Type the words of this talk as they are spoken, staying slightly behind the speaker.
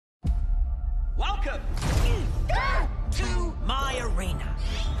Welcome to my arena.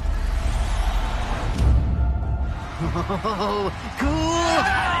 Oh, cool!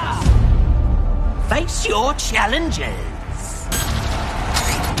 Face your challenges.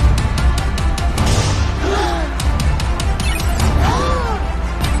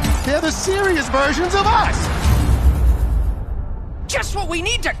 They're the serious versions of us! Just what we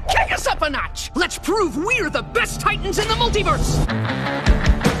need to kick us up a notch! Let's prove we're the best Titans in the multiverse!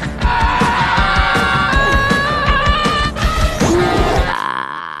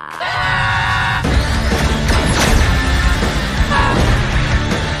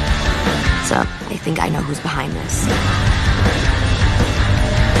 So, I think I know who's behind this.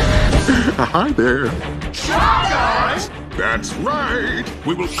 Hi there. Guys! That's right.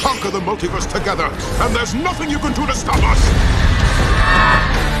 We will conquer the multiverse together, and there's nothing you can do to stop us.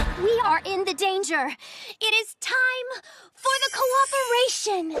 We are in the danger. It is time for the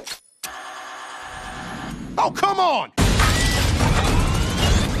cooperation. Oh, come on!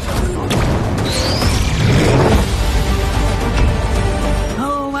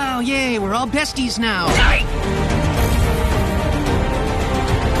 Oh, wow, yay, we're all besties now.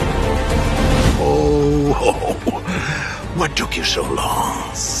 Oh, what took you so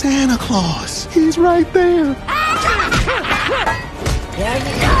long? Santa Claus! He's right there!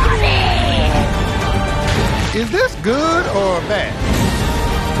 Is this good or bad?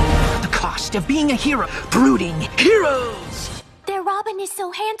 The cost of being a hero. Brooding heroes. Their Robin is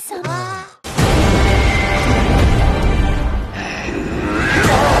so handsome.